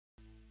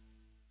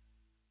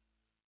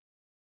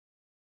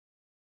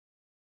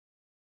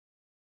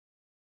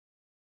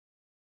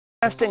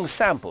Testing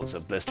samples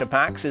of blister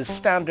packs is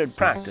standard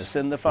practice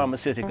in the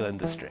pharmaceutical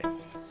industry.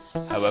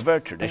 However,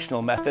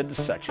 traditional methods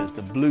such as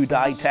the blue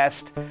dye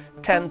test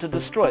tend to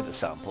destroy the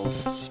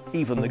samples,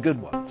 even the good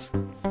ones.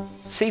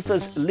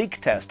 Sepha's leak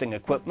testing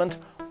equipment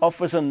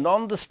offers a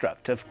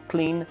non-destructive,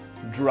 clean,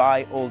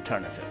 dry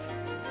alternative.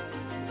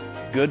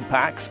 Good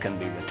packs can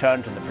be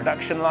returned to the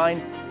production line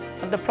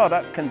and the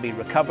product can be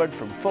recovered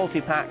from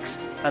faulty packs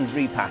and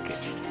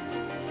repackaged.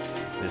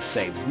 This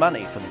saves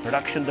money for the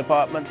production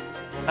department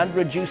and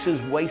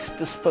reduces waste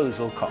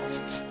disposal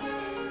costs.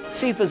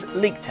 Sepha's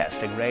leak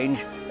testing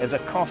range is a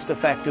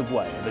cost-effective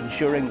way of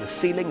ensuring the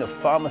sealing of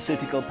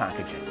pharmaceutical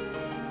packaging.